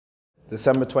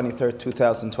December 23rd,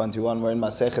 2021. We're in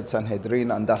Masechet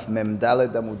Sanhedrin on Daf Mem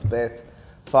Daled Amud Bet.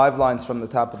 5 lines from the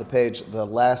top of the page, the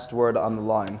last word on the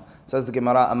line. Says the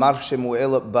Gemara, Amar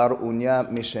Shemuel bar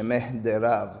Unya mishemeh de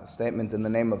Rav. Statement in the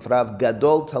name of Rav.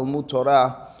 Gadol Talmud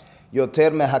Torah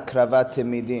yoter mehakravat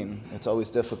temidin. It's always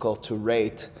difficult to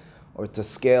rate or to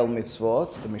scale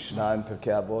mitzvot. The Mishnah in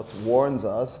Pirkei Avot warns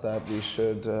us that we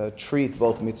should treat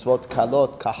both mitzvot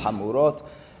kalot kahamurot.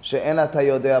 So we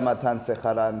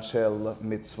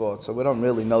don't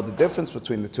really know the difference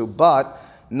between the two, but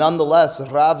nonetheless,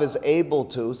 Rav is able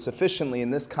to sufficiently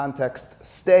in this context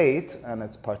state, and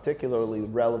it's particularly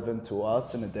relevant to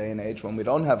us in a day and age when we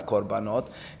don't have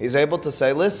korbanot, he's able to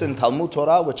say, listen, Talmud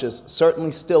Torah, which is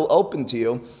certainly still open to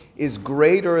you, is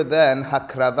greater than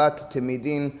hakravat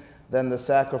timidin, than the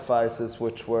sacrifices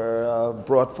which were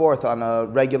brought forth on a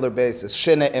regular basis.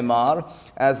 Shene Emar,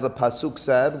 as the Pasuk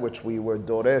said, which we were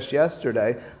Doresh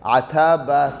yesterday, Ata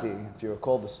Bati. If you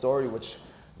recall the story which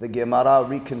the Gemara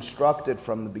reconstructed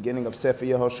from the beginning of Sefer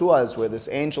Yehoshua, is where this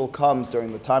angel comes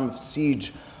during the time of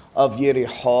siege of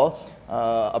Yericho,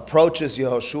 approaches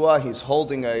Yehoshua. He's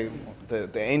holding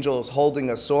the angel is holding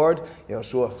a sword.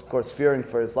 Yehoshua, of course, fearing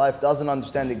for his life, doesn't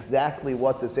understand exactly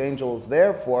what this angel is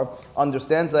there for,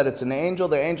 understands that it's an angel.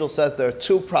 The angel says there are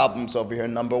 2 problems over here.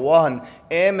 Number 1,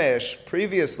 Emesh,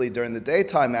 previously during the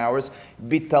daytime hours,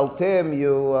 Bitaltem,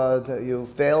 you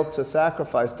failed to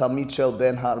sacrifice Talmid Shel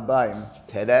Ben Harbaim.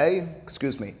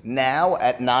 Now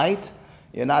at night,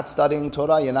 you're not studying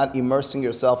Torah, you're not immersing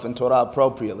yourself in Torah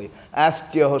appropriately.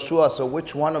 Asked Yehoshua, so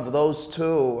which one of those 2,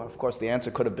 of course the answer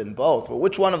could have been both, but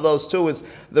which one of those 2 is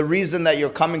the reason that you're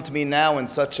coming to me now in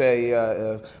such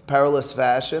a perilous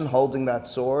fashion, holding that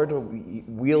sword,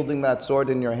 wielding that sword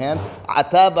in your hand?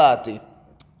 Atabati.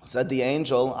 Said the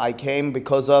angel, I came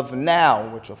because of now,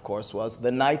 which of course was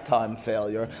the nighttime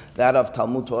failure, that of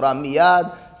Talmud Torah.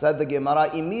 Miyad, said the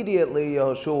Gemara, immediately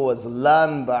Yehoshua was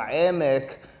lan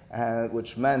ba'emek,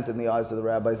 which meant in the eyes of the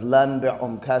rabbis, lan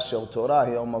be'umka shel Torah.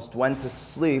 He almost went to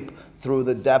sleep through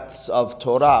the depths of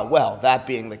Torah. Well, that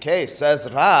being the case, says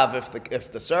Rav,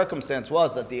 if the circumstance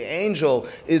was that the angel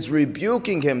is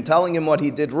rebuking him, telling him what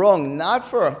he did wrong, not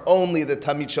for only the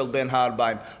Talmid Shel Ben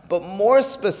Harbaim, but more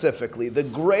specifically, the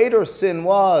greater sin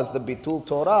was the Bitul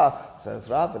Torah. Says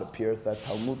Rav, it appears that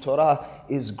Talmud Torah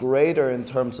is greater in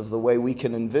terms of the way we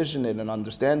can envision it and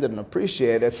understand it and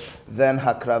appreciate it than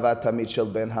Hakravat Talmid Shel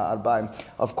Ben Ha'arbaim.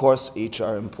 Of course, each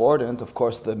are important. Of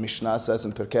course, the Mishnah says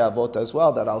in Pirkei Avot as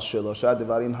well that Al Shelosha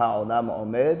Devarim Ha'olam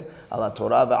Omed Al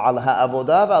Torah Ve'al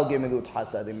Ha'avodah Ve'al Gemilut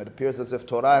Hasadim. It appears as if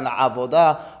Torah and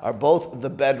Avodah are both the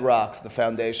bedrocks, the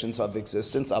foundations of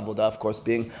existence. Avodah, of course,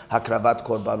 being Hakravat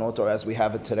Korbanot, or as we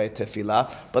have it today,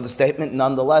 Tefillah. But the statement,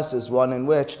 nonetheless, is one in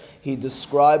which he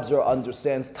describes or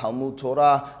understands Talmud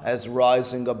Torah as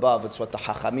rising above. It's what the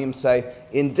Hachamim say.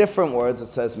 In different words, it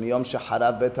says, Miyom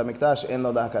sheharav bet HaMikdash, en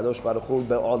lo la'akadosh baruch hu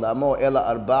be'olamo, ela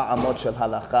arba amot shel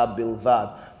halacha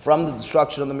bilvad. From the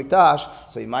destruction of the Mikdash,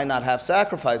 so you might not have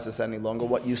sacrifices any longer.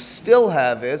 What you still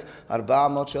have is arba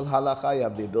amot shel halacha. You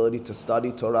have the ability to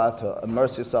study Torah, to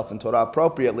immerse yourself in Torah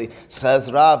appropriately.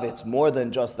 Says Rav, it's more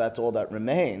than just that's all that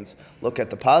remains. Look at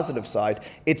the positive side.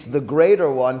 It's the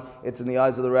greater one. It's in the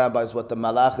eyes of the rabbis what the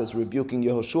Malach is rebuking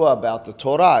Yehoshua about the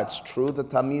Torah. It's true that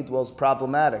Tamid was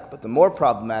problematic, but the more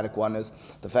problematic one is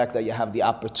the fact that you have the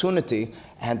opportunity,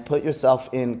 and put yourself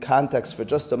in context for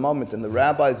just a moment in the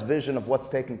rabbi's vision of what's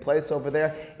taking place over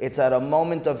there. It's at a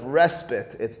moment of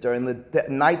respite. It's during the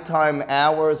nighttime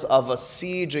hours of a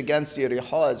siege against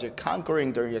Yericho, as you're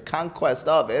conquering during your conquest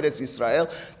of Eretz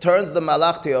Yisrael. Turns the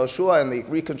Malach to Yehoshua in the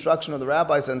reconstruction of the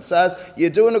rabbis and says, you're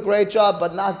doing a great job,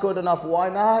 but not good enough. Why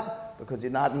not? Because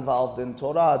you're not involved in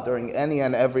Torah. During any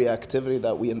and every activity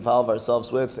that we involve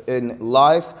ourselves with in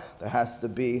life, there has to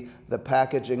be the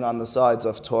packaging on the sides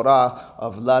of Torah,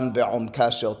 of lan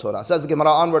be'umka shel Torah. Says the Gemara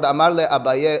onward, Amar le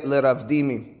Abaye le Rav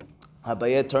Dimi.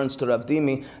 Abaye turns to Rav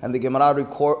Dimi, and the Gemara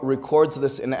records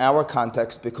this in our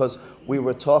context because we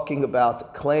were talking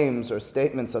about claims or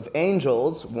statements of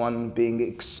angels, one being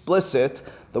explicit,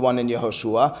 the one in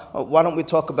Yehoshua. Why don't we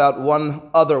talk about one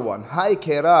other one? Hai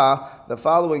Kera, the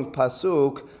following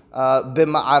pasuk,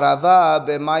 b'ma'arava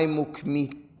b'may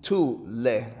mukmitu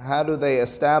le. How do they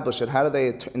establish it? How do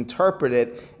they interpret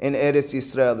it in Eretz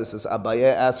Yisrael? This is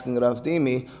Abaye asking Rav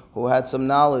Dimi, who had some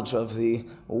knowledge of the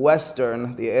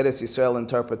Western, the Eretz Yisrael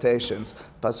interpretations.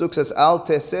 Pasuk says, Al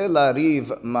teseh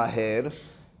lariv maher,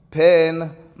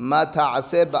 pen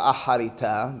mata'aseh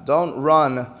ba'acharita. Don't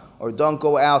run or don't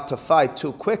go out to fight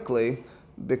too quickly,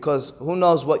 because who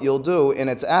knows what you'll do in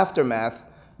its aftermath.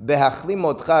 Behachlim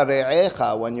otcha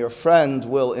re'echa, when your friend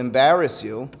will embarrass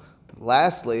you.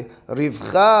 Lastly,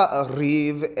 Rivcha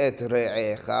riv et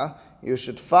re'echa. You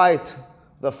should fight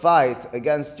the fight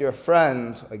against your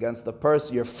friend, against the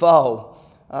person, your foe,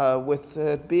 with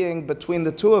it being between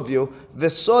the two of you.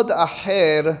 V'sod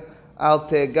aher al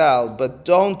tegal, but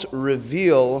don't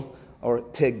reveal, or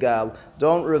tegal,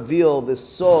 don't reveal the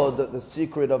sod, the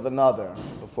secret of another.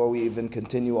 Before we even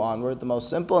continue onward, the most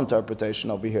simple interpretation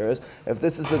over here is, if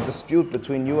this is a dispute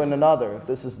between you and another, if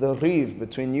this is the riv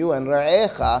between you and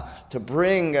re'echa, to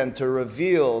bring and to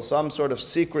reveal some sort of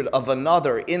secret of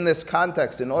another in this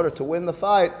context in order to win the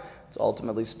fight, it's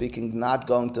ultimately speaking not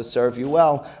going to serve you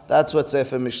well. That's what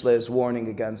Sefer Mishlei is warning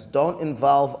against. Don't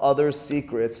involve others'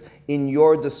 secrets in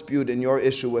your dispute, in your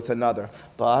issue with another.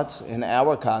 But in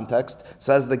our context,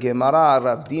 says the Gemara,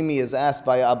 Rav Dimi is asked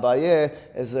by Abaye,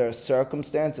 is there a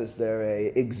circumstance, is there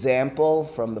an example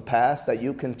from the past that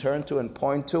you can turn to and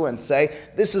point to and say,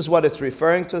 this is what it's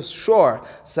referring to? Sure.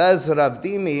 Says Rav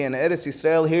Dimi in Eretz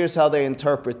Yisrael, here's how they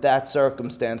interpret that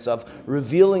circumstance of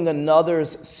revealing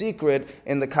another's secret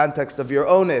in the context of your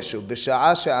own issue.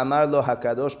 B'sha'ah she'amar lo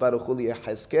HaKadosh Baruch Hu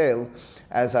liYechezkel,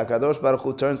 as HaKadosh Baruch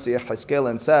Hu turns to Yechezkel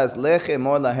and says, Lech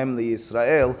emor lahem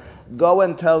liYisrael, go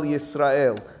and tell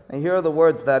Yisrael. And here are the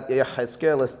words that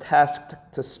Yechezkel is tasked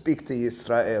to speak to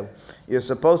Yisrael. You're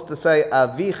supposed to say,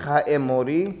 Avicha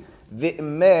emori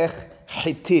v'imech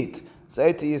Hittite.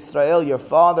 Say to Yisrael, your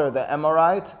father the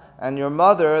Amorite and your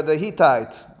mother the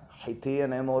Hittite. Hitti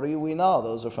and Emori, we know.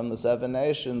 Those are from the 7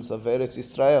 nations of Eretz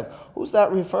Yisrael. Who's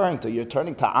that referring to? You're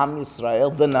turning to Am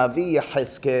Yisrael, the Navi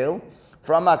Yechezkel,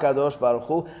 from HaKadosh Baruch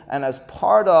Hu, and as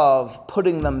part of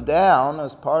putting them down,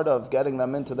 as part of getting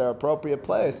them into their appropriate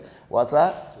place, what's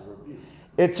that?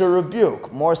 It's a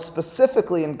rebuke. More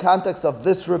specifically, in context of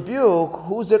this rebuke,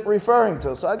 who's it referring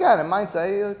to? So again, it might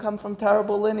say you come from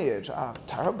terrible lineage.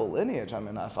 Terrible lineage. I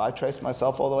mean, if I trace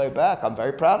myself all the way back, I'm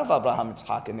very proud of Abraham,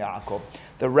 Yitzchak, and Yaakov.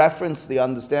 The reference, the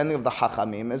understanding of the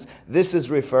Chachamim is, this is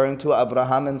referring to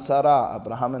Abraham and Sarah.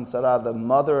 Abraham and Sarah, the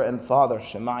mother and father,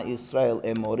 Shema Yisrael,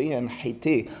 Emori and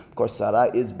Hitti. Of course, Sarah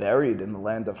is buried in the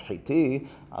land of Hitti.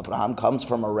 Abraham comes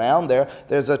from around there.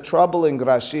 There's a troubling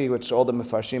Rashi, which all the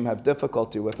Mefarshim have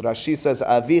difficulty with. Rashi says,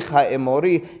 Avicha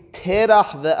Emori,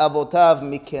 Terach ve'avotav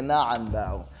mikena'an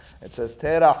ba'u. It says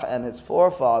Terach and his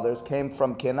forefathers came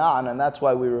from Canaan, and that's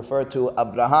why we refer to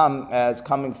Abraham as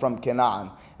coming from Canaan.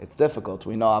 It's difficult.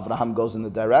 We know Abraham goes in the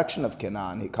direction of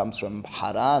Canaan. He comes from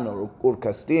Haran or Ur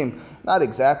Kasdim. Not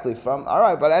exactly from... All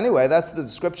right, but anyway, that's the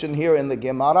description here in the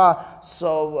Gemara.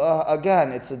 So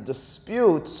again, it's a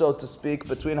dispute, so to speak,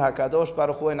 between HaKadosh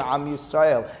Baruch Hu and Am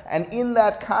Yisrael. And in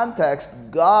that context,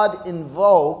 God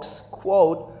invokes,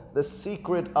 quote, the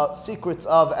secrets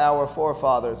of our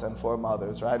forefathers and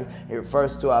foremothers, right? He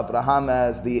refers to Abraham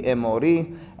as the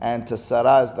Emori and to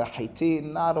Sarah as the Hitti,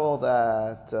 not all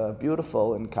that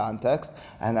beautiful in context.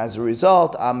 And as a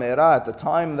result, Amera, at the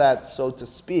time that, so to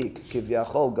speak,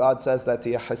 Kivyachol, God says that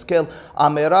to Yechezkel,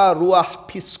 Amera ruach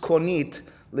piskonit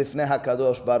lifnei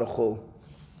HaKadosh Baruch Hu.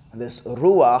 This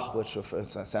ruach, which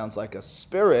sounds like a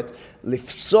spirit,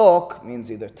 lifsok means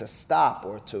either to stop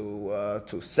or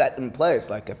to set in place,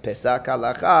 like a pesak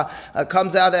halacha,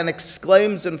 comes out and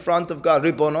exclaims in front of God,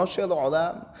 Ribono shel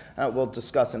olam. We'll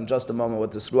discuss in just a moment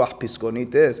what this ruach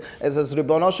piskonit is. It says,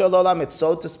 Ribono shel olam, it's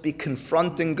so to speak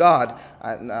confronting God.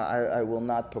 I will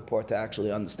not purport to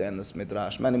actually understand this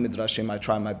midrash. Many midrashim I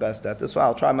try my best at this. Well,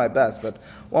 I'll try my best, but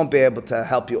won't be able to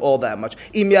help you all that much.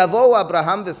 Im yavo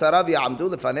Abraham v'Sarah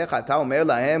v'yamdu lefanei.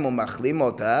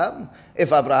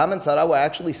 If Abraham and Sarah were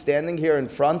actually standing here in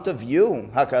front of you,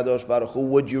 HaKadosh Baruch Hu,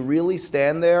 would you really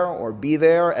stand there or be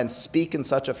there and speak in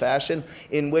such a fashion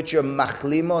in which you're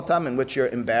machlim, in which you're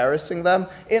embarrassing them?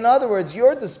 In other words,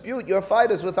 your dispute, your fight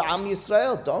is with Am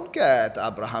Yisrael. Don't get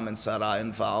Abraham and Sarah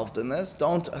involved in this.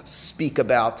 Don't speak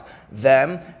about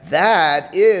them.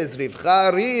 That is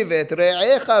Rivcha riv et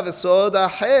re'echa v'sod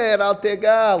aher al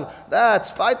tegal. That's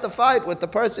fight the fight with the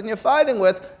person you're fighting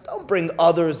with. Don't bring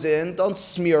others in. Don't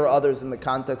smear others in the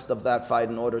context of that fight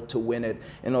in order to win it,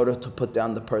 in order to put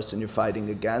down the person you're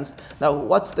fighting against. Now,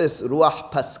 what's this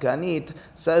ruach paskanit?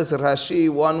 Says Rashi,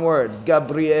 one word,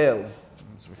 Gabriel.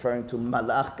 It's referring to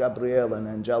Malach Gabriel, an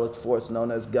angelic force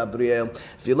known as Gabriel.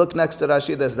 If you look next to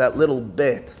Rashi, there's that little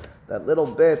bit. That little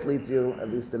bit leads you,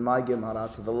 at least in my Gemara,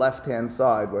 to the left-hand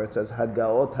side where it says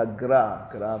Hagaot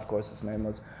Hagra. Gra, of course, his name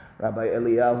was Rabbi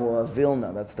Eliyahu of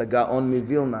Vilna. That's the Gaon mi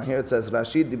Vilna. Here it says,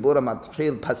 Rashid Dibura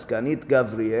Matchil Paskanit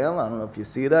Gabriel. I don't know if you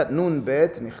see that. Nun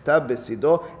Bet, Nichtab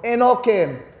Besido,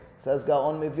 Enokim. Says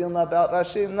Gaon Mivilna about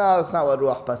Rashi, no, that's not what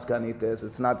Ruach Paskanit is.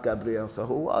 It's not Gabriel. So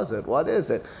who was it? What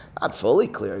is it? Not fully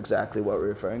clear exactly what we're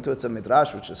referring to. It's a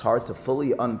midrash, which is hard to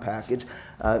fully unpackage.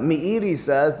 Meiri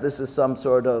says this is some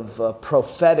sort of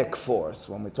prophetic force.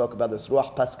 When we talk about this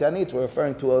Ruach Paskanit, we're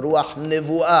referring to a Ruach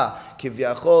Nevuah.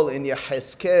 Kivyachol in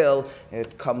Yehezkel,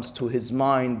 it comes to his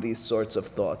mind these sorts of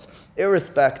thoughts.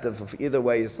 Irrespective of either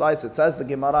way you slice it, says the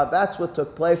Gemara, that's what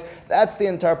took place. That's the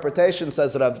interpretation,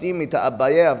 says Rav Dimi to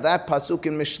Abaye, of that pasuk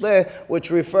in Mishleh,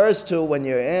 which refers to when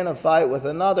you're in a fight with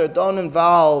another, don't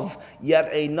involve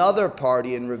yet another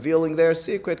party in revealing their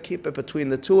secret. Keep it between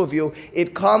the two of you.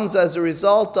 It comes as a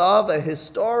result of a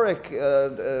historic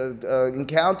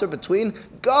encounter between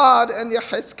God and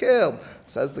Yehezkel.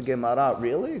 Says the Gemara,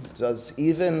 really? Does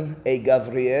even a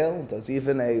Gabriel, does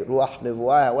even a Ruach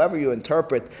Nevuah, however you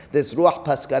interpret this Ruach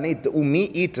Paskanit,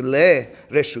 umi'it le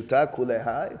reshuta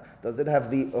kulehai? Does it have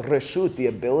the reshut, the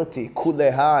ability,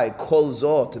 kulehai, kol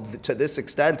zot, to this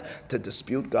extent, to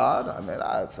dispute God? I mean,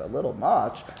 it's a little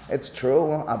much. It's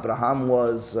true, Abraham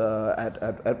was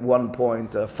at one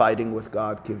point fighting with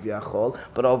God, kivyachol,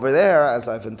 but over there, as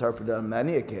I've interpreted on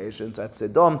many occasions, at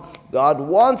Sodom, God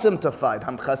wants him to fight.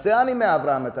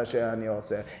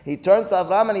 He turns to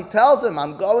Abraham and he tells him,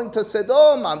 I'm going to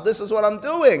Sodom, this is what I'm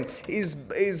doing. He's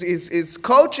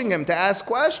coaching him to ask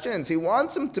questions. He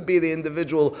wants him to be the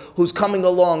individual who's coming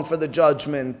along for the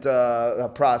judgment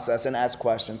process and ask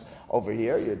questions. Over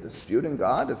here, you're disputing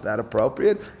God. Is that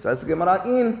appropriate? Says the Gemara,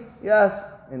 yes,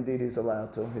 indeed he's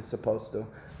allowed to. He's supposed to.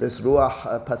 This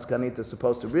Ruach Paskanit is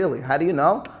supposed to really. How do you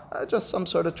know? Just some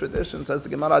sort of tradition. Says the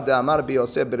Gemara, De'amar bi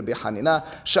Yosef bir Hanina,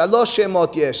 Shalosh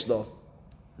Shemot yesh lo.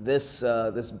 This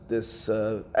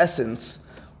essence,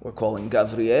 we're calling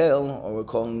Gabriel, or we're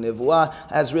calling Nevuah,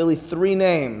 has really three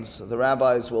names. The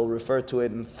rabbis will refer to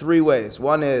it in three ways.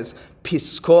 One is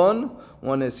Piskon,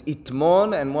 one is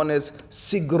Itmon, and one is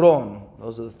Sigron.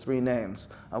 Those are the three names.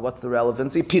 What's the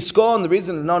relevancy? Piskon, the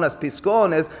reason it's known as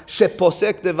Piskon is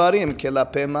Sheposek Devarim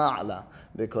Kelape Ma'ala,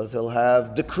 because he'll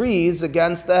have decrees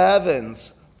against the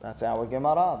heavens. That's our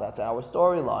Gemara. That's our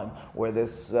storyline, where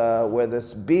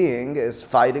this being is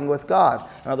fighting with God.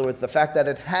 In other words, the fact that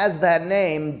it has that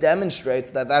name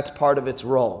demonstrates that that's part of its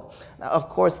role. Now, of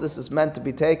course, this is meant to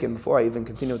be taken, before I even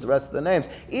continue with the rest of the names,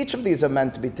 each of these are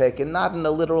meant to be taken not in a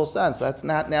literal sense. That's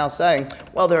not now saying,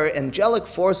 well, there are angelic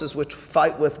forces which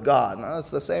fight with God. No,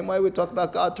 it's the same way we talk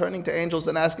about God turning to angels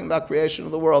and asking about creation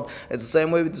of the world. It's the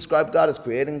same way we describe God as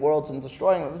creating worlds and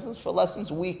destroying them. This is for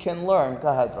lessons we can learn. Go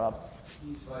ahead, Rob.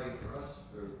 He's fighting for us?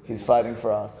 He's fighting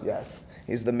for us, yes.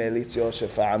 He's the Melitz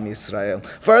Yoshef Am Yisrael.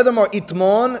 Furthermore,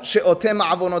 Itmon she'otem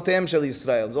avonotem shel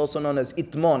Yisrael. It's also known as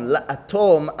Itmon.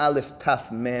 La'atom Aleph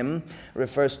Taf Mem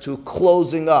refers to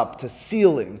closing up, to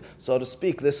sealing, so to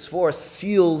speak. This force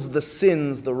seals the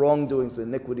sins, the wrongdoings, the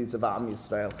iniquities of Am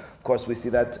Yisrael. Of course, we see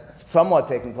that somewhat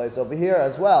taking place over here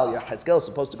as well. Yehezkel is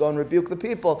supposed to go and rebuke the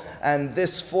people, and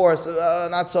this force,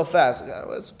 not so fast.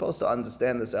 We're supposed to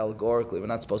understand this allegorically. We're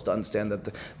not supposed to understand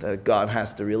that God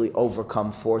has to really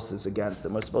overcome forces against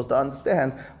him. We're supposed to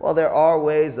understand, well, there are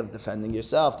ways of defending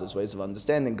yourself. There's ways of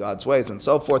understanding God's ways and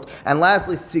so forth. And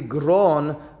lastly,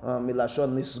 Sigron,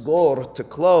 milashon lisgor, to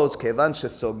close, kevan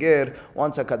shesoger,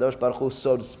 once HaKadosh Baruch Hu,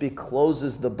 so to speak,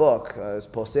 closes the book, as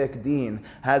posek din,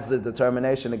 has the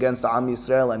determination against Am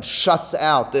Yisrael and shuts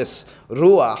out this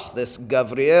ruach, this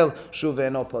Gabriel, shuv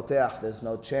eno poteach, there's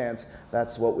no chance.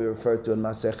 That's what we refer to in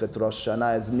Masechet Rosh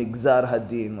Hashanah as Nigzar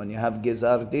Hadin. When you have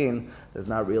Gizar Din, there's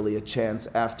not really a chance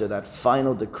after that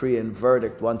final decree and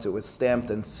verdict, once it was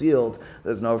stamped and sealed,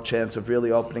 there's no chance of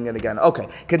really opening it again. Okay,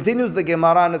 continues the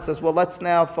Gemara and it says, well, let's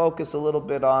now focus a little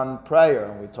bit on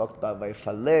prayer. We talked about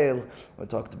Vayfalel, we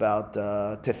talked about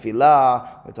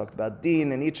Tefillah, we talked about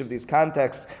Din in each of these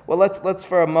contexts. Well, let's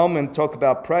for a moment talk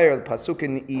about prayer. The Pasuk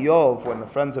in Iyov, when the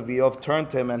friends of Iyov turned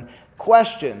to him and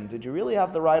question, did you really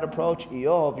have the right approach?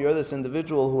 Iyov, you're this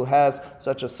individual who has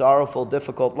such a sorrowful,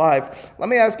 difficult life. Let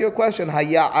me ask you a question.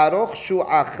 Haya'aroch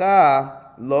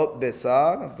shu'acha lo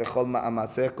besar v'chol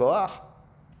ma'amaseh koach.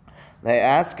 They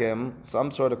ask him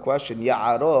some sort of question.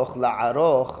 Ya'aroch,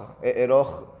 la'aroch,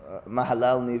 e'eroch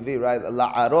mahalal nivi, right?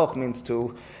 La'aroch means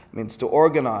to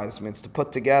organize, means to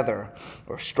put together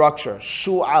or structure.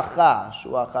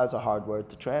 Shu'acha is a hard word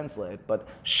to translate, but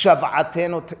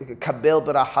shav'atenu kabel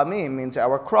b'rahamim means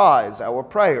our cries, our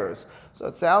prayers. So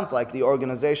it sounds like the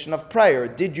organization of prayer.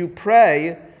 Did you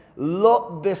pray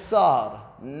lo besar,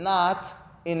 not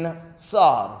in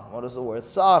sar? What does the word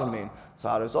sar mean?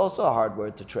 Sar is also a hard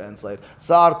word to translate.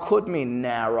 Sar could mean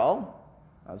narrow,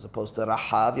 as opposed to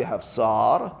rahav, you have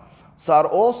sar. Sar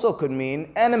also could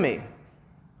mean enemy.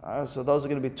 So those are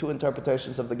going to be two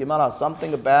interpretations of the Gemara.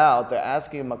 Something about, they're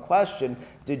asking him a question,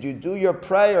 did you do your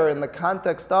prayer in the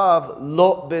context of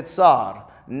lo bitsar?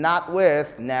 Not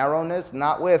with narrowness,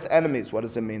 not with enemies. What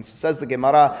does it mean? So says the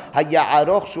Gemara,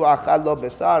 Haya'aroch shu'achal lo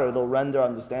besar. It'll render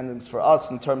understandings for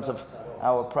us in terms of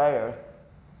our prayer.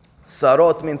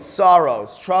 Sarot means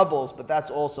sorrows, troubles, but that's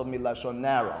also milashon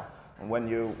narrow.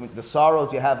 And the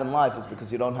sorrows you have in life is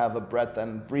because you don't have a breath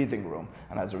and breathing room.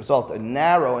 And as a result,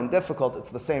 narrow and difficult,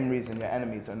 it's the same reason your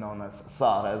enemies are known as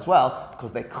Sar as well,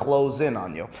 because they close in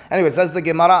on you. Anyway, says the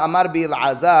Gemara, Amar bil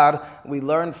Azar, we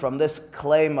learn from this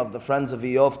claim of the friends of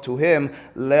Eov to him,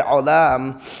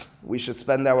 Le'olam, we should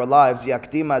spend our lives,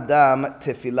 yakdim adam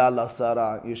tefillah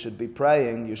lasara. You should be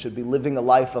praying, you should be living a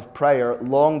life of prayer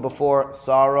long before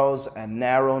sorrows and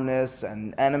narrowness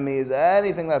and enemies,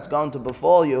 anything that's going to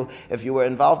befall you. If you were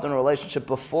involved in a relationship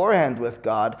beforehand with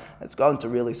God, it's going to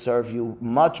really serve you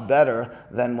much better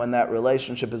than when that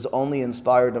relationship is only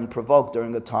inspired and provoked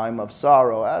during a time of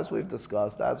sorrow. As we've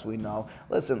discussed, as we know,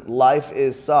 listen, life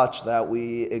is such that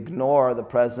we ignore the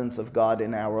presence of God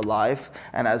in our life,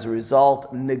 and as a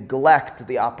result, neglect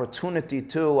the opportunity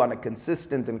to, on a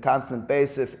consistent and constant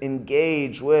basis,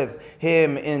 engage with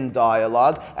Him in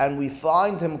dialogue, and we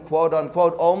find Him, quote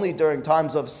unquote, only during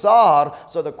times of Sar.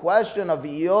 So the question of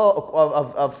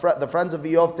the friends of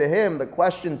Eov to him, the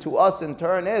question to us in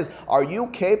turn is, are you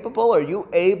capable, are you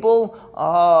able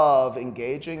of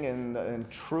engaging in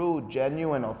true,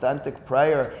 genuine, authentic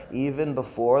prayer even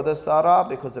before the Sarah?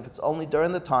 Because if it's only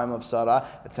during the time of Sarah,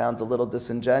 it sounds a little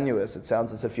disingenuous. It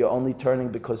sounds as if you're only turning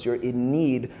because you're in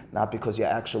need, not because you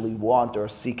actually want or are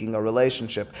seeking a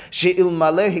relationship.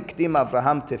 She'ilmaleh hikdim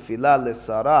Avraham tefillah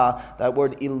lesara. That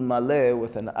word ilmaleh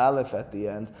with an aleph at the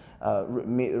end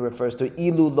refers to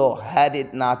ilulo, had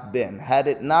it not been. Had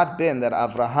it not been that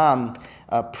Avraham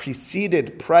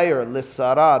preceded prayer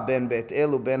lisara ben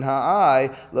Bet-El ben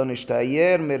Ha'ai lo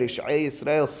nishtayer merish'ei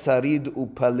Yisrael sarid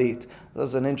upalit.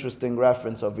 There's an interesting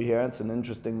reference over here. It's an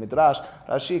interesting midrash.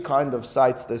 Rashi kind of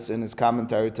cites this in his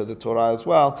commentary to the Torah as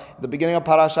well. At the beginning of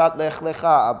Parashat Lech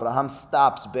Lecha, Abraham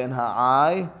stops Ben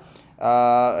Ha'ai,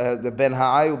 the Ben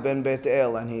Ha'ai Ben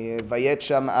Bet-El, and he vayet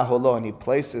sham aholo, and he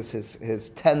places his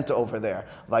tent over there.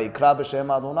 Vayikra b'shem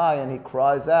Adonai, and he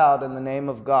cries out in the name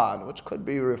of God, which could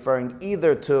be referring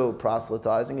either to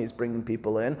proselytizing, he's bringing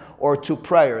people in, or to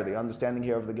prayer. The understanding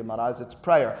here of the Gemara is it's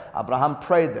prayer. Abraham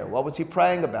prayed there. What was he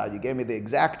praying about? You gave me the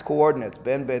exact coordinates.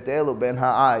 Ben Bet-El Ben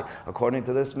Ha'ai. According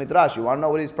to this midrash, you want to know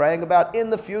what he's praying about?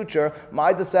 In the future,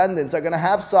 my descendants are going to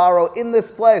have sorrow in this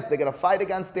place. They're going to fight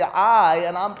against the eye,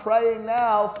 and I'm praying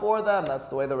now for them. That's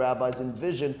the way the rabbis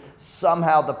envision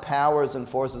somehow the powers and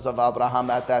forces of Abraham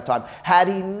at that time. Had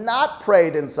he not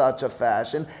prayed in such a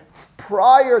fashion,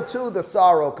 prior to the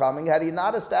sorrow coming, had he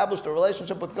not established a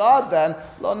relationship with God, then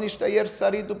lo nishtayer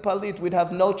saridu palit, we'd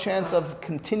have no chance of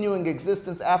continuing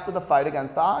existence after the fight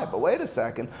against the eye. But wait a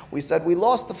second, we said we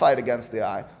lost the fight against the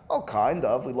eye. Well, kind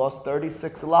of. We lost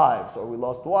 36 lives, or we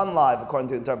lost 1 life, according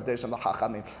to the interpretation of the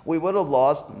Chachamim. We would have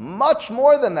lost much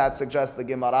more than that, suggests the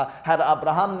Gemara, had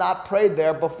Abraham not prayed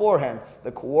there beforehand.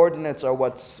 The coordinates are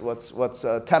what's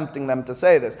tempting them to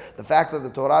say this. The fact that the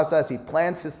Torah says he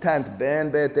plants his tent,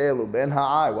 Ben Bet-El, Ben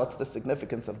Ha'ai, what's the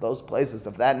significance of those places,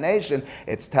 of that nation?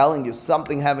 It's telling you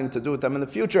something having to do with them in the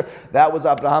future. That was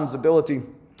Abraham's ability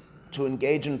to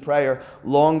engage in prayer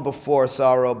long before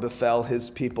sorrow befell his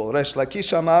people. Resh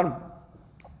Lakish Amar,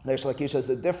 Resh Lakish has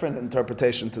a different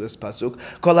interpretation to this pasuk.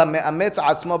 Kol ha'me'ametz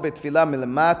atzmo betfilah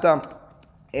milemata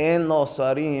en lo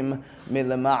sarim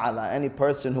milema'ala. Any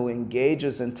person who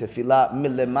engages in tefillah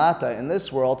milemata in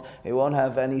this world, he won't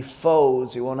have any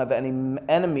foes, he won't have any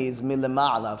enemies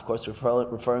milema'ala. Of course,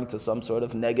 referring to some sort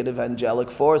of negative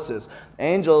angelic forces.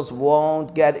 Angels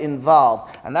won't get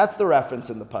involved. And that's the reference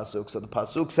in the pasuk. So the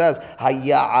pasuk says,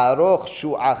 Haya'aroch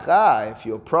shu'acha. If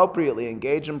you appropriately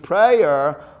engage in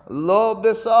prayer, lo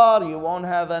besar, you won't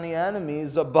have any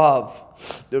enemies above.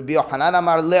 Rabbi Yochanan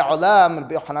Amar le'olam.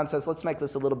 Rabbi Yochanan says, let's make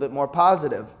this a little bit more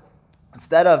positive.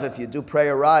 Instead of, if you do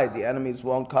prayer right, the enemies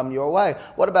won't come your way.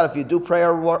 What about if you do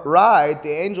prayer right, the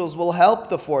angels will help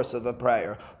the force of the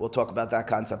prayer? We'll talk about that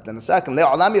concept in a second.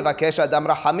 Le'olam yivakesh adam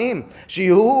rahamim,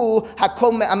 shihu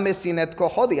hakol me'amesinet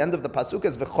koho. The end of the pasuk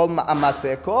is v'chol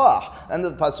ma'amase koach. The end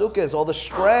of the pasuk is all the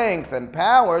strength and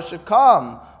power should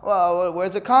come Well,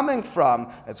 where's it coming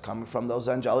from? It's coming from those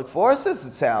angelic forces,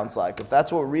 it sounds like. If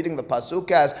that's what we're reading the pasuk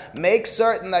as, make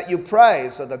certain that you pray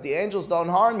so that the angels don't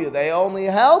harm you. They only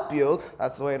help you.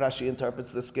 That's the way Rashi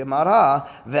interprets this Gemara.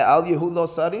 Ve'al yehu lo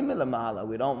sarim milamala.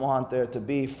 We don't want there to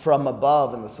be from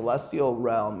above in the celestial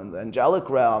realm, in the angelic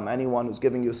realm, anyone who's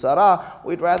giving you sarah.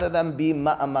 We'd rather them be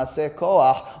ma'amaseh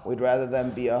koach. We'd rather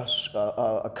them be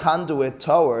a conduit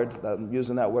toward, I'm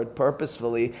using that word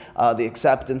purposefully, the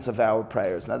acceptance of our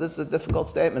prayers. Now, this is a difficult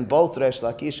statement. Both Resh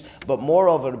Lakish, but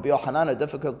moreover, Rabbi Yochanan are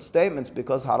difficult statements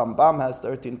because Harambam has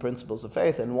 13 principles of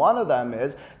faith, and one of them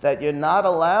is that you're not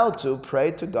allowed to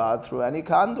pray to God through any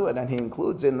conduit, and he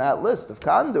includes in that list of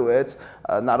conduits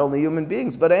not only human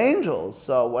beings, but angels.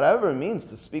 So whatever it means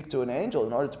to speak to an angel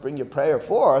in order to bring your prayer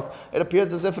forth, it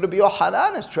appears as if Rabbi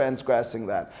Yochanan is transgressing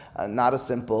that. Not a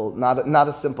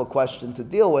simple question to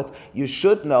deal with. You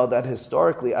should know that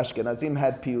historically Ashkenazim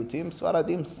had piyutim,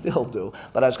 Sfaradim still do,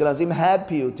 but Ashkenazim had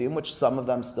piyutim, which some of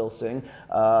them still sing,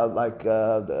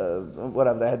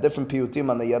 whatever, they had different piyutim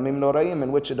on the Yamim Noraim,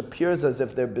 in which it appears as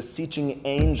if they're beseeching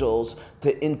angels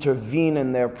to intervene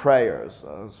in their prayers.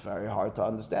 It's very hard to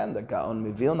understand. The Gaon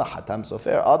Mivilna, Hatam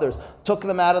Sofer, others took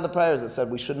them out of the prayers. They said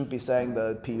we shouldn't be saying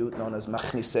the piyut known as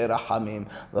Machnisei Rahamim,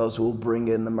 those who will bring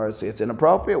in the mercy. It's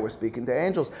inappropriate. We're speaking to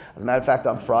angels. As a matter of fact,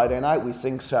 on Friday night we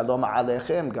sing Shalom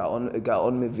Aleichem. Gaon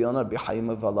Mivilna,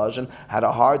 B'Chaim Volozhin, had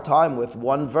a hard time with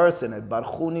one verse in it.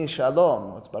 Barchuni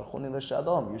Shalom. What's Barchuni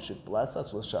Shalom? You should bless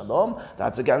us with Shalom.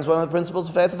 That's against one of the principles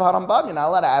of faith of Harambam. You're not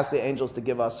allowed to ask the angels to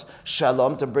give us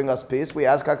Shalom, to bring us peace. We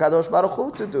ask HaKadosh Baruch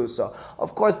Hu to do so.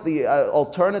 Of course, the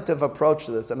alternative approach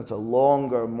to this, and it's a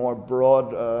longer, more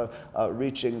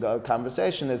broad-reaching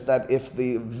conversation, is that if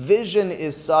the vision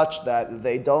is such that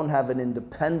they don't have an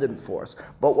independent force,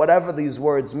 but whatever these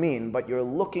words mean, but you're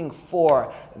looking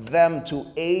for them to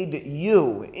aid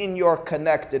you in your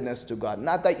connectedness to God.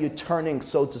 Not that you're turning,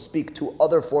 so to speak, to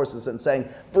other forces and saying,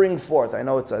 bring forth. I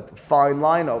know it's a fine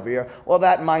line over here. Well,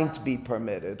 that might be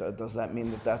permitted. Does that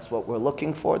mean that that's what we're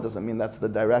looking for? Does it mean that's the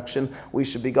direction we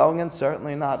should be going in?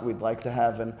 Certainly not. We'd like to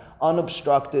have an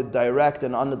unobstructed, direct,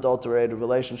 and unadulterated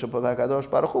relationship with HaKadosh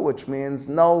Baruch Hu, which means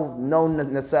no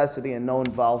necessity and no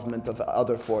involvement of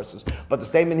other forces. But the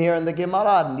statement here in the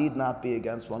Gemara need not be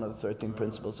against one of the 13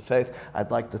 principles of faith.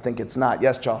 I'd like to think it's not.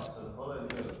 Yes, Charles? So the whole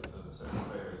idea of certain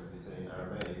prayers, we say in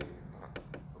Aramaic,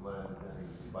 from what I understand, is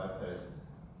to bypass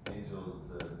angels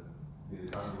to be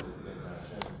the conduit to get to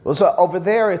Hashem. Well, so over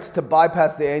there, it's to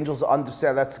bypass the angels.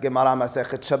 Understand that's the Gemara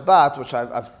Masechet Shabbat, which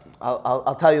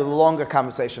I'll tell you a longer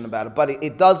conversation about it. But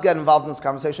it does get involved in this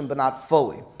conversation, but not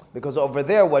fully. Because over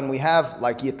there, when we have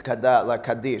like Yitkada, like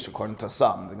Kaddish, according to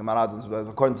some, the Gemara,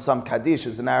 according to some, Kaddish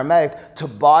is in Aramaic to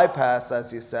bypass,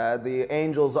 as you said, the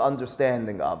angel's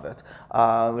understanding of it.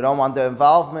 We don't want their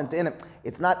involvement in it.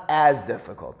 It's not as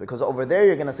difficult because over there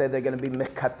you're going to say they're going to be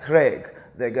mekatreg,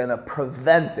 they're going to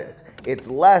prevent it. It's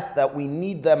less that we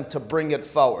need them to bring it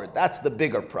forward. That's the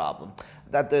bigger problem.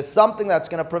 That there's something that's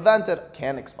going to prevent it. I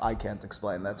can't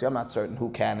explain that to you. I'm not certain who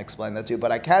can explain that to you, but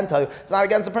I can tell you it's not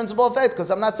against the principle of faith because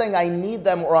I'm not saying I need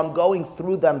them or I'm going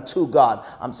through them to God.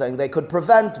 I'm saying they could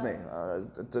prevent me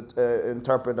to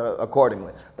interpret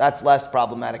accordingly. That's less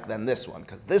problematic than this one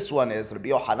because this one is, Rabbi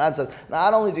Yochanan says,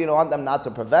 not only do you want them not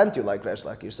to prevent you, like Resh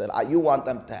Lakish said, you want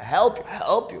them to help you.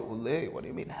 Help you? What do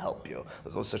you mean help you?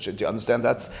 There's no such a, do you understand?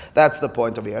 That's the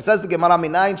point over here. It says the Gemara,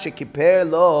 Minayin shekiper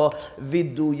lo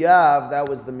viduyav. That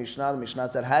was the Mishnah. The Mishnah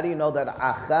said, how do you know that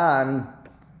Achan,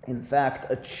 in fact,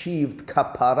 achieved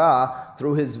kapara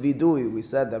through his vidui? We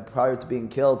said that prior to being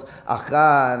killed,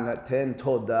 Achan ten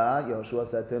toda. Yoshua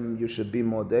said to him, you should be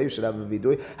modeh, you should have a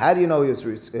vidui. How do you know he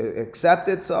was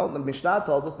accepted? So the Mishnah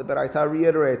told us, the Beraita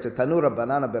reiterates it. Tanura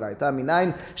banana Beraita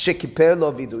minayin shekiper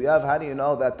lo viduyav. How do you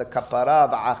know that the kapara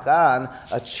of Achan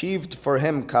achieved for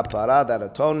him kapara, that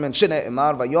atonement? Shene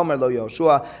emar vayomer lo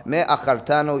Yoshua me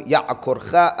achartanu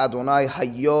ya'akorcha Adonai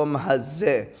hayom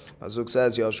hazeh. Pasuk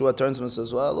says, Yoshua turns to him and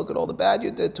says, well, look at all the bad you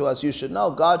did to us. You should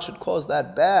know God should cause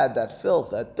that bad, that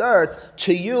filth, that dirt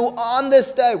to you on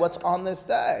this day. What's on this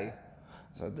day?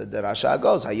 So the Rasha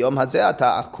goes, Hayom hazeh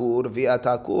ata akur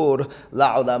v'atakur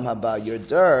la'olam haba. Your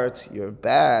dirt, your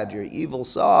bad, your evil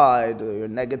side, your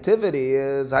negativity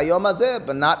is Hayom hazeh,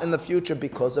 but not in the future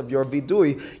because of your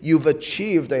vidui. You've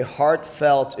achieved a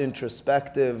heartfelt,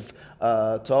 introspective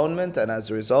atonement, and as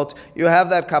a result, you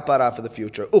have that kapara for the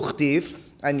future. Uchtiv.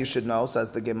 And you should know,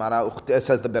 says the Gemara,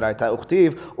 says the Beraita,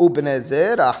 Uchtiv, Ubne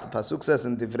Zerach, the Pasuk says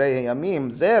in Divrei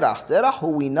Hayamim, Zerach, who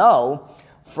we know,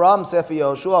 from Sefer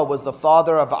Yehoshua was the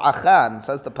father of Achan. It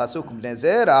says the pasuk Bnei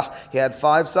Zerach. He had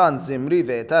 5 sons: Zimri,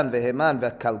 Ve'etan, Veheman,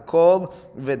 Ve'kalkol,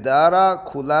 Vedara,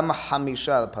 Kulam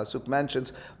Hamisha. The pasuk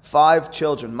mentions 5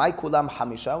 children. My Kulam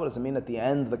Hamisha. What does it mean at the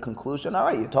end, the conclusion? All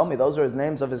right, you told me those are his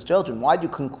names of his children. Why do you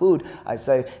conclude? I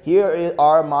say, here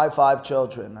are my 5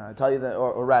 children. I tell you that,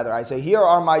 or rather, I say, here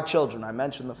are my children. I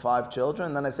mention the 5 children,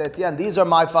 and then I say at the end, these are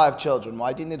my 5 children.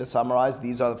 Why do you need to summarize?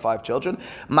 These are the 5 children.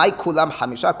 My Kulam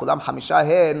Hamisha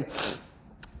hen.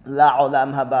 La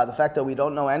olam haba. The fact that we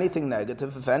don't know anything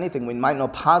negative, if anything, we might know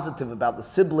positive about the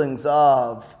siblings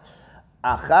of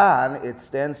Achan, it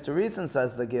stands to reason,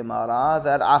 says the Gemara,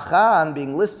 that Achan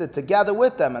being listed together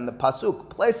with them and the pasuk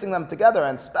placing them together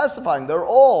and specifying they're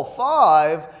all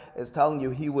 5 is telling you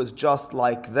he was just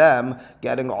like them,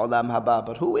 getting olam haba.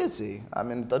 But who is he? I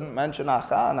mean, it doesn't mention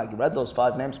Achan. I read those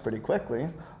 5 names pretty quickly,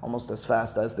 almost as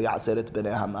fast as the Aseret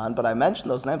B'nei Haman, but I mentioned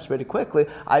those names pretty quickly.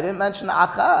 I didn't mention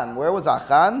Achan. Where was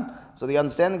Achan? So the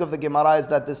understanding of the Gemara is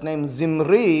that this name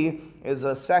Zimri is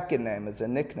a second name, is a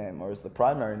nickname, or is the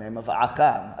primary name of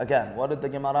Achan. Again, what did the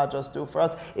Gemara just do for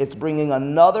us? It's bringing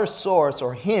another source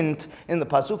or hint in the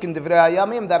pasuk in Divrei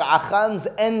Hayamim that Achan's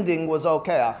ending was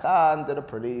okay. Achan did a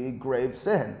pretty grave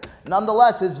sin.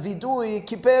 Nonetheless, his vidui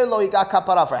kiper lo, he got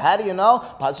kapara for. How do you know?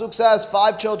 Pasuk says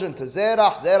 5 children to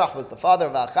Zerach. Zerach was the father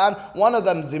of Achan. One of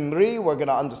them Zimri. We're going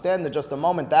to understand in just a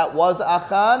moment that was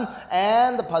Achan.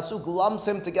 And the pasuk lumps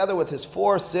him together with his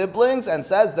 4 siblings and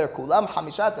says they're kulam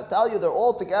hamisha, to tell you they're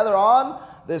all together on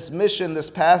this mission, this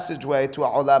passageway to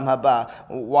Olam Haba.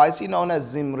 Why is he known as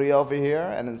Zimri over here?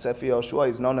 And in Sefer Yehoshua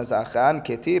he's known as Achan.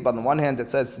 Ketib, on the one hand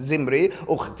it says Zimri,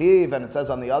 Uchtiv, and it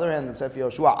says on the other hand in Sefer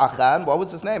Yehoshua Achan. What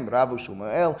was his name? Rav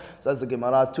Shemuel. Says the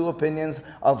Gemara, 2 opinions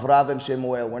of Rav and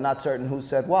Shemuel. We're not certain who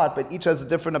said what, but each has a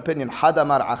different opinion.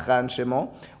 Hadamar Achan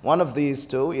Shemo. One of these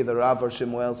 2, either Rav or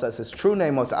Shemuel, says his true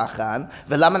name was Achan.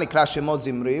 Velama nikra Shemo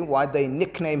Zimri. Why'd they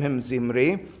nickname him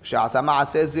Zimri? She'asa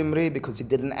ma'aseh Zimri, because he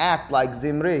didn't act like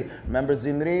Zimri. Remember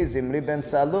Zimri? Zimri ben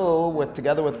Salu,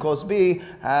 together with Kosbi,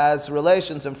 has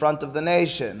relations in front of the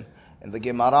nation. In the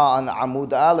Gemara on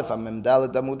Amud Aleph, on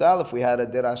Memdalet Amud Aleph, we had a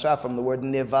dirasha from the word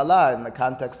Nivala in the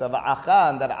context of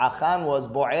Achan, that Achan was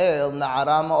Bo'el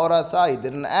Na'aram Orasa. He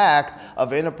didn't act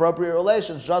of inappropriate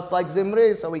relations, just like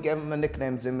Zimri, so we gave him a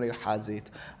nickname, Zimri Hazit.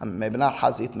 Maybe not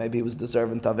Hazit, maybe he was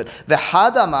deserving of it. The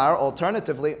Hadamar,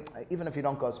 alternatively, even if you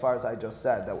don't go as far as I just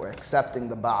said, that we're accepting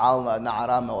the Baal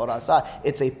Na'aram Orasa,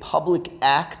 it's a public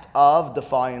act of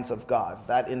defiance of God.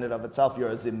 That in and of itself, you're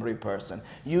a Zimri person.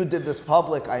 You did this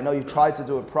public, I know you tried to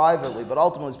do it privately, but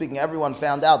ultimately speaking, everyone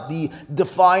found out the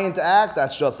defiant act.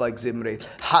 That's just like Zimri.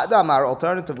 Hadamar,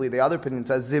 alternatively, the other opinion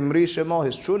says Zimri Shemo.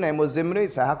 His true name was Zimri.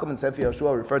 So how come in Sefer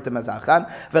Yehoshua referred to him as Achan?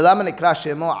 Velama nikra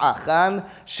Shemo Achan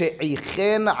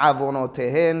she'ichen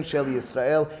avonotehen shel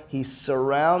Yisrael. He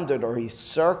surrounded, or he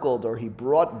circled, or he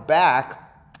brought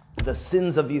back the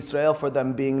sins of Yisrael for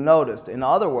them being noticed. In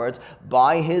other words,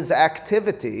 by his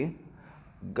activity,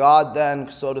 God then,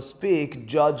 so to speak,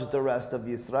 judged the rest of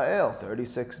Yisrael.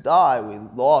 36 died. We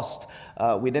lost.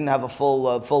 We didn't have a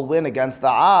full win against the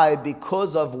Ai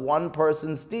because of one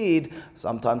person's deed.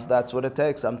 Sometimes that's what it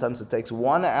takes. Sometimes it takes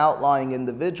one outlying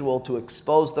individual to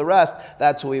expose the rest.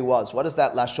 That's who he was. What is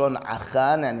that Lashon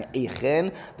Achan and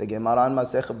Ichen? The Gemara in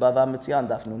Masech Bava Mitzian,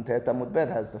 Daf Nun Tet Amud Bet,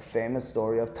 has the famous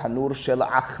story of Tanur Shel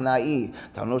Achnai.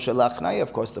 Tanur Shel Achnai,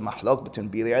 of course, the mahlok between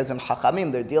Biliaz and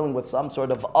Chachamim. They're dealing with some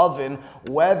sort of oven,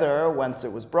 whether, once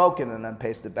it was broken and then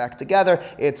pasted back together,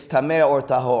 it's tameh or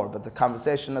tahor. But the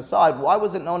conversation aside, why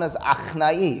was it known as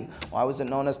Achnai? Why was it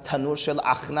known as Tanur Shel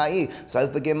Achnai?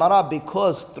 Says the Gemara,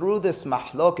 because through this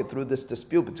mahloket, through this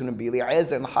dispute between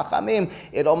Biliaz and Chachamim,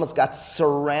 it almost got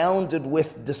surrounded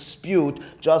with dispute,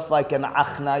 just like an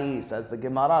Achnai. Says the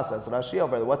Gemara, says Rashi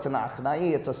over there. What's an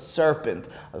Achnai? It's a serpent.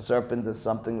 A serpent is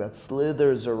something that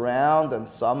slithers around, and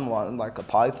someone, like a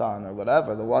python or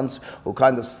whatever, the ones who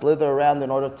kind of slither around in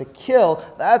order to kill,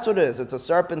 that's what it is. It's a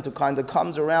serpent who kind of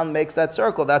comes around, makes that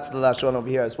circle. That's the Lashon over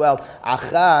here as well.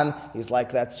 Achan is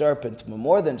like that serpent, but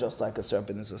more than just like a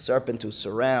serpent. It's a serpent who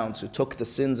surrounds, who took the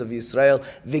sins of Israel,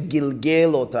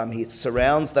 vigilgelotam. He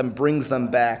surrounds them, brings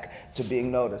them back to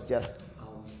being noticed. Yes?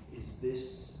 Is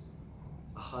this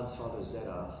Achan's father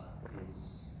Zerach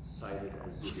is cited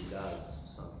as Zebedah's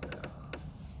son Zerach?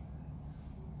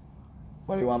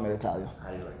 What do you want me to tell you?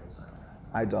 How do you reconcile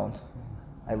that? I don't.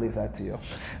 I leave that to you.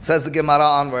 Says the Gemara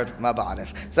onward, ma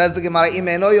ba'arif. Says the Gemara,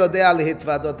 imeno yodea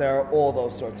lihitvadot. There are all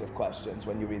those sorts of questions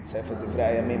when you read Sefer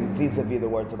Divrei Hayamim vis-a-vis the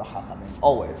words of the Chachamim.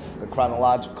 Always. The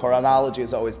chronology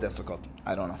is always difficult.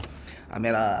 I don't know. I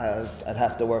mean, I'd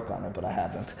have to work on it, but I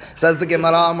haven't. Says the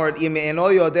Gemara,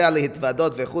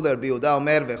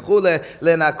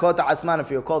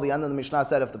 if you recall, the end of the Mishnah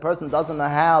said, if the person doesn't know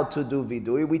how to do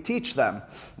vidui, we teach them.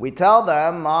 We tell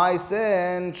them, my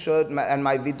sin should, and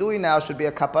my vidui now should be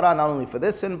a kapara, not only for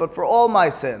this sin, but for all my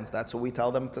sins. That's what we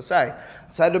tell them to say.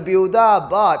 Said Rabbi Yehuda,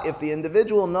 but if the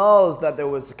individual knows that there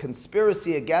was a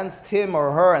conspiracy against him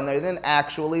or her, and they didn't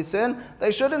actually sin,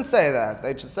 they shouldn't say that.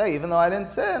 They should say, even though I didn't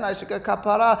sin, I should get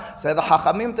kapara. Say the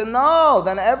hachamim to no,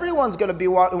 then everyone's going to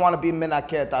want to be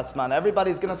minaket asman.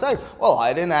 Everybody's going to say, well,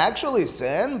 I didn't actually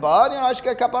sin, but I should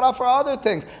get kapara for other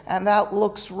things. And that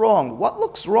looks wrong. What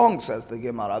looks wrong, says the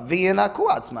Gemara? V'yinaku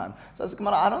asman. Says the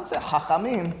Gemara, I don't say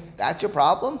hachamim. That's your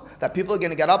problem? That people are going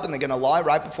to get up and they're going to lie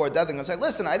right before death. They're going to say,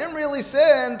 listen, I didn't really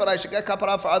sin, but I should get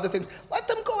kapara for other things. Let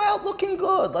them go out looking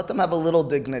good. Let them have a little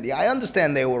dignity. I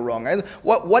understand they were wrong.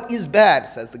 What is bad?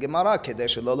 Says the Gemara. Says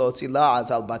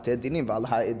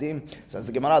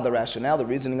the Gemara, the rationale, the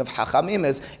reasoning of hachamim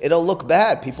is it'll look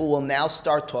bad. People will now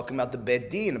start talking about the beit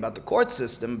din, about the court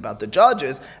system, about the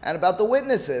judges, and about the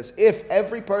witnesses. If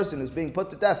every person who's being put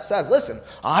to death says, listen,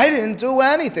 I didn't do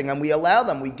anything, and we allow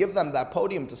them, we give them that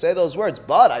podium to say those words,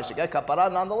 but I should get kapara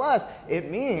nonetheless,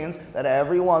 it means that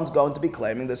everyone's going to be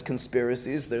claiming there's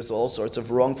conspiracies, there's all sorts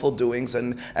of wrongful doings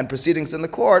and proceedings in the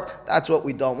court. That's what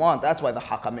we don't want. That's why the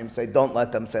hachamim say, don't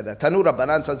let them say that. Tanu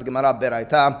Rabbanan, says the Gemara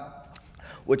Beraita,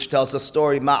 which tells a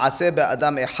story. There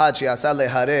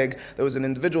was an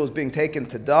individual who was being taken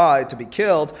to die, to be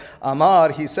killed.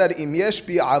 Amar, he said, Im yesh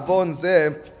bi avon ze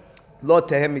lo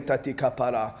tehem mitati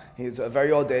kapara. He's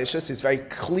very audacious. He's very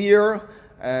clear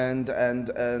and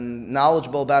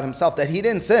knowledgeable about himself that he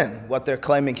didn't sin what they're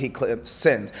claiming he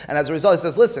sinned. And as a result, he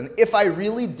says, listen, if I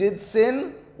really did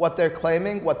sin what they're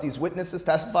claiming, what these witnesses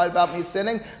testified about me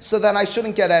sinning, so then I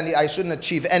shouldn't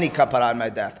achieve any kapara in my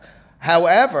death.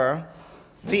 However,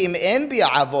 if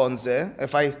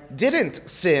I didn't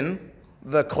sin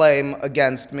the claim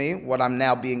against me, what I'm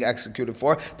now being executed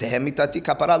for,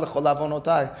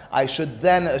 I should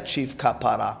then achieve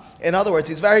kapara. In other words,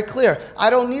 he's very clear. I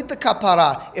don't need the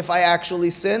kapara if I actually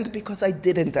sinned because I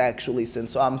didn't actually sin.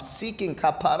 So I'm seeking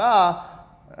kapara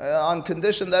on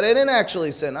condition that I didn't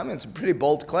actually sin. I mean, it's a pretty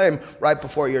bold claim right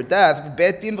before your death.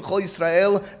 Bet din v'chol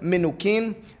Yisrael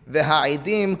minukin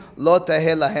v'ha'idim lo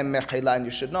teheh lahem mechila. And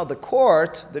you should know the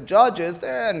court, the judges,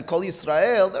 and Kol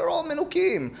Yisrael, they're all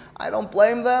minukim. I don't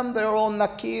blame them. They're all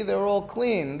naki. They're all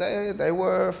clean. They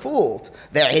were fooled.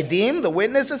 The idim, the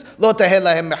witnesses, lo teheh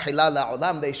lahem mechila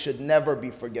la'olam. They should never be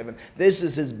forgiven. This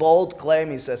is his bold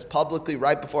claim. He says publicly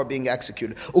right before being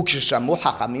executed. Uksheshamu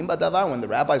hachamim badavar. When the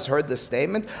rabbis heard this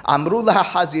statement, amru laha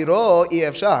haziro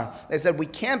iefshar. They said, we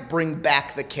can't bring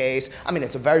back the case. I mean,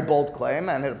 it's a very bold claim,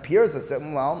 and it appears as if,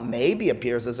 maybe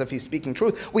appears as if he's speaking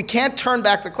truth. We can't turn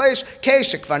back the case.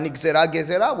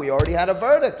 We already had a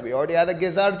verdict. We already had a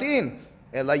gezar din.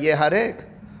 Ela yehareg.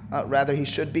 Rather, he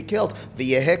should be killed.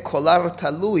 V'yeheh kolar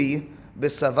talui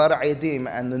b'savar edim,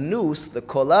 and the noose, the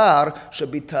kolar,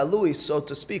 should be talui, so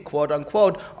to speak, quote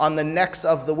unquote, on the necks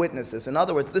of the witnesses. In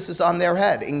other words, this is on their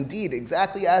head. Indeed,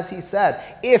 exactly as he said,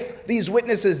 if these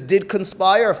witnesses did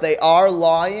conspire, if they are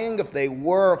lying, if they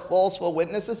were falseful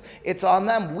witnesses, it's on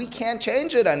them. We can't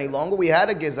change it any longer. We had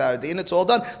a gezar din, it's all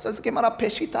done. Says the Gemara,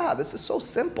 peshita. This is so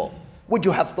simple. Would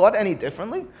you have thought any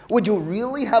differently? Would you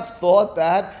really have thought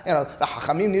that, the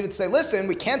Hachamim needed to say, listen,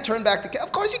 we can't turn back the case.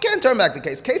 Of course you can't turn back the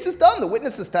case. Case is done. The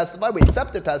witnesses testified. We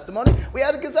accept their testimony. We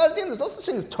had a gezar din. There's no such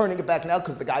thing as turning it back now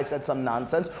because the guy said some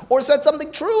nonsense or said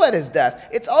something true at his death.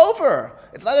 It's over.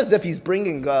 It's not as if he's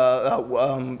bringing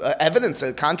evidence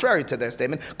contrary to their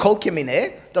statement. Kol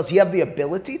kemineh, does he have the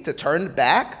ability to turn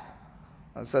back?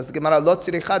 It says the Gemara, lo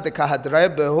tziricha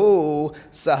dekahadre behu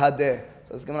sahadeh.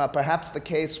 Perhaps the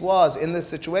case was in this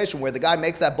situation where the guy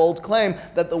makes that bold claim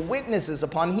that the witnesses,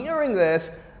 upon hearing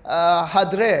this,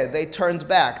 hadre, they turned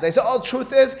back. They said,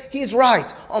 truth is, he's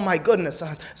right. Oh my goodness,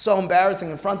 so embarrassing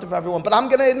in front of everyone. But I'm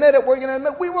going to admit it. We're going to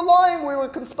admit we were lying. We were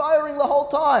conspiring the whole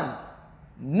time.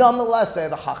 Nonetheless, say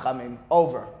the Chachamim,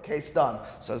 over, case done.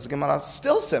 So the Gemara,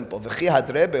 still simple. I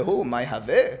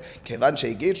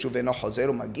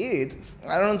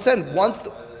don't understand.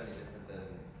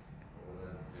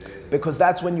 Because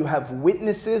that's when you have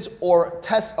witnesses or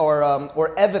tests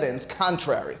or evidence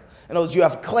contrary. In other words, you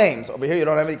have claims. Over here, you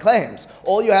don't have any claims.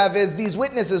 All you have is these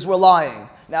witnesses were lying.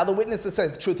 Now the witnesses say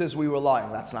the truth is we were lying.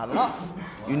 That's not enough.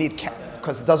 You need,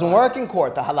 because it doesn't work in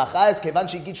court. The halacha is kevan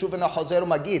she'igid shuvena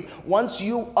magid. Once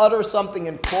you utter something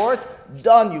in court,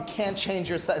 done. You can't change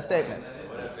your statement.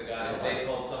 if the guy, if they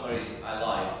told somebody I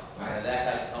lied, and that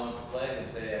guy come with the flag and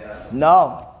say, yeah, that's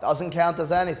No, doesn't count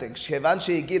as anything.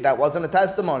 That wasn't a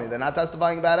testimony. They're not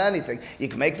testifying about anything. You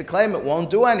can make the claim, it won't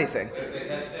do anything. if they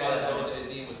testify that was a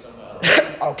deal with somebody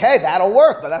else. Okay, that'll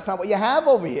work, but that's not what you have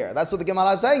over here. That's what the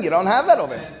Gemara is saying. You don't have that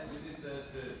over here. Witness says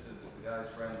to the guy's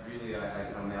friend, really,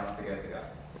 I'm out to get the guy.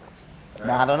 Right?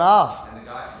 Not enough. And the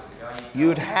guy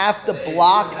You'd have to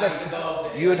block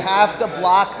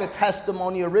the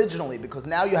testimony originally, because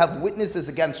now you have witnesses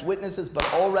against witnesses, but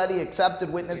already accepted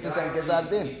witnesses and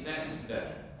Gezardin. He's sentenced to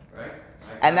death, right?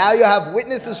 And now you have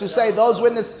witnesses who say those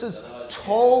witnesses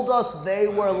told us they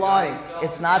were lying.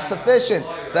 It's not sufficient.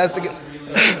 Says the. They would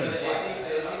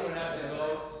have to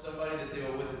go to somebody that they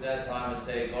were with at that time and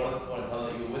say, go to the court and tell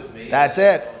them you were with me. That's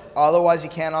it. Otherwise, you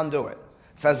can't undo it.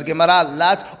 Says the Gemara,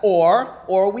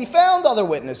 or we found other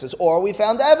witnesses, or we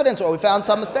found evidence, or we found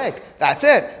some mistake. That's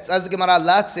it. Says the Gemara,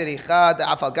 says the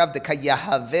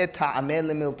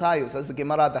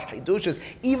Gemara, the Hidush is,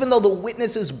 even though the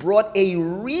witnesses brought a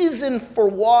reason for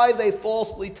why they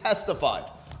falsely testified.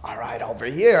 All right, over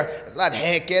here, it's not,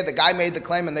 hey kid, the guy made the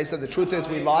claim and they said the truth is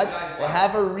we lied. They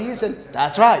have a reason.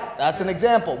 That's right. That's an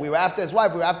example. We were after his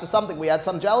wife. We were after something. We had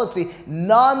some jealousy.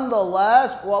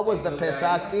 Nonetheless, what was the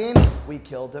Pesach din? We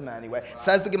killed him anyway.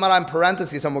 Says the Gemara in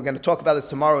parentheses, and we're going to talk about this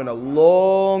tomorrow in a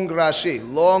long Rashi.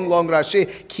 Long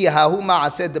Rashi. Ki hahu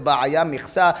ma'aseh de ba'aya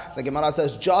michsa. The Gemara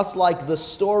says, just like the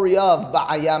story of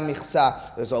ba'aya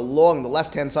michsa. There's a long, the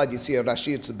left-hand side, you see a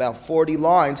Rashi, it's about 40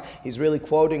 lines. He's really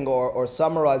quoting or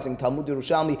summarizing Talmud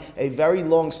Yerushalmi, a very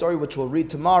long story which we'll read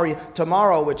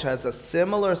tomorrow, which has a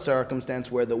similar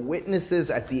circumstance where the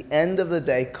witnesses at the end of the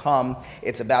day come.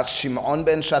 It's about Shimon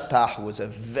ben Shattach, who was a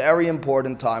very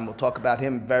important time. We'll talk about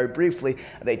him very briefly.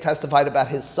 They testified about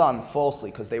his son falsely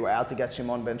because they were out to get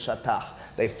Shimon ben Shattach.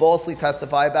 They falsely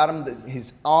testify about him.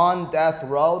 He's on death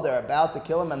row. They're about to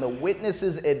kill him, and the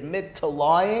witnesses admit to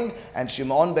lying. And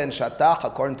Shimon ben Shattach,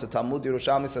 according to Talmud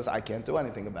Yerushalmi, says, "I can't do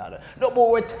anything about it." No, but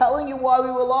we're telling you why we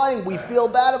were lying. We feel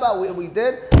bad about what we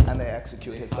did, and they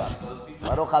execute his son.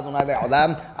 Baruch Adonai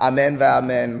Le'olam. Amen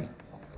ve'amen.